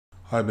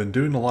I've been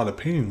doing a lot of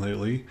painting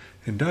lately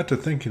and got to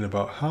thinking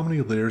about how many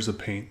layers of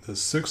paint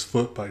this 6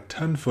 foot by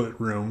 10 foot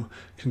room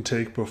can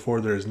take before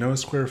there is no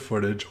square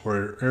footage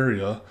or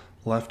area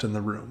left in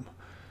the room.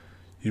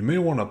 You may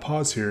want to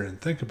pause here and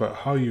think about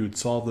how you would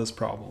solve this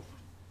problem.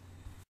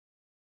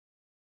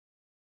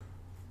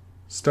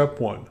 Step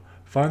 1.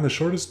 Find the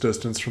shortest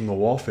distance from the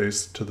wall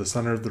face to the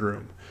center of the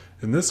room.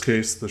 In this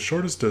case, the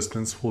shortest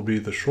distance will be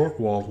the short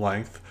wall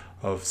length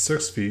of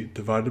 6 feet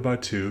divided by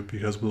 2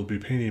 because we'll be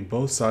painting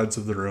both sides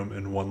of the room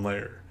in one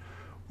layer.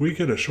 We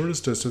get a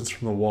shortest distance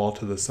from the wall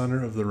to the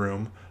center of the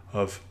room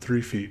of 3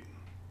 feet.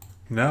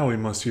 Now we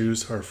must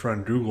use our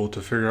friend Google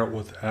to figure out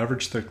what the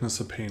average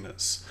thickness of paint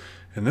is.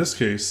 In this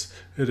case,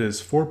 it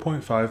is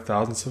 4.5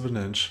 thousandths of an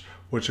inch,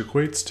 which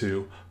equates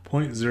to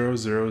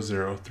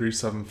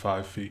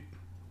 0.000375 feet.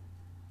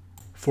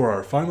 For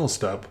our final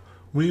step,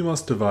 we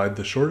must divide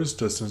the shortest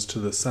distance to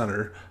the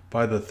center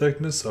by the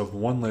thickness of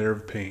one layer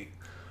of paint.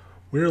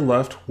 We are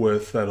left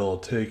with that it'll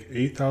take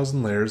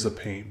 8,000 layers of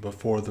paint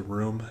before the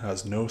room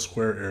has no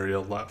square area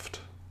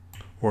left.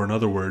 Or in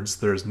other words,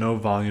 there is no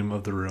volume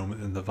of the room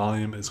and the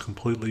volume is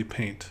completely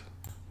paint.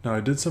 Now I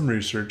did some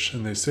research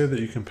and they say that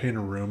you can paint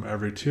a room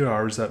every 2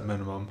 hours at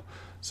minimum,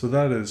 so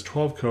that is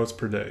 12 coats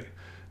per day.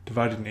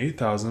 Dividing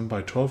 8,000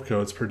 by 12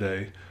 coats per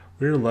day,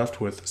 we are left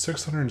with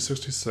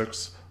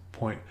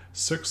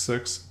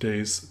 666.66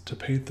 days to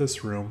paint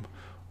this room,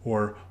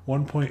 or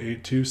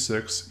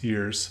 1.826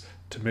 years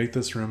to make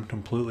this room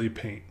completely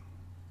paint.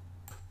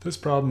 This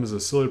problem is a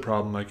silly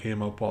problem I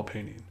came up while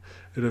painting.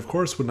 It of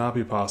course would not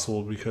be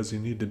possible because you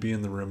need to be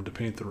in the room to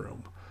paint the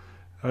room.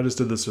 I just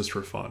did this just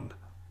for fun.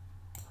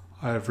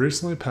 I have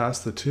recently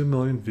passed the 2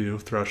 million view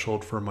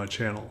threshold for my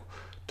channel.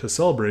 To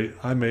celebrate,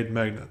 I made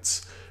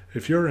magnets.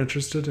 If you're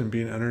interested in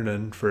being entered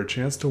in for a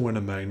chance to win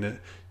a magnet,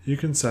 you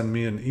can send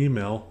me an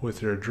email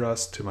with your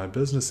address to my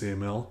business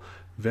email,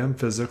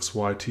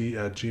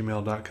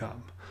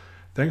 vamphysicsYT@gmail.com.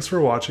 Thanks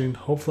for watching.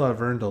 Hopefully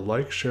I've earned a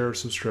like, share, or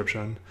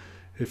subscription.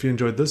 If you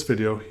enjoyed this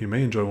video, you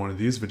may enjoy one of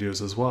these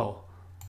videos as well.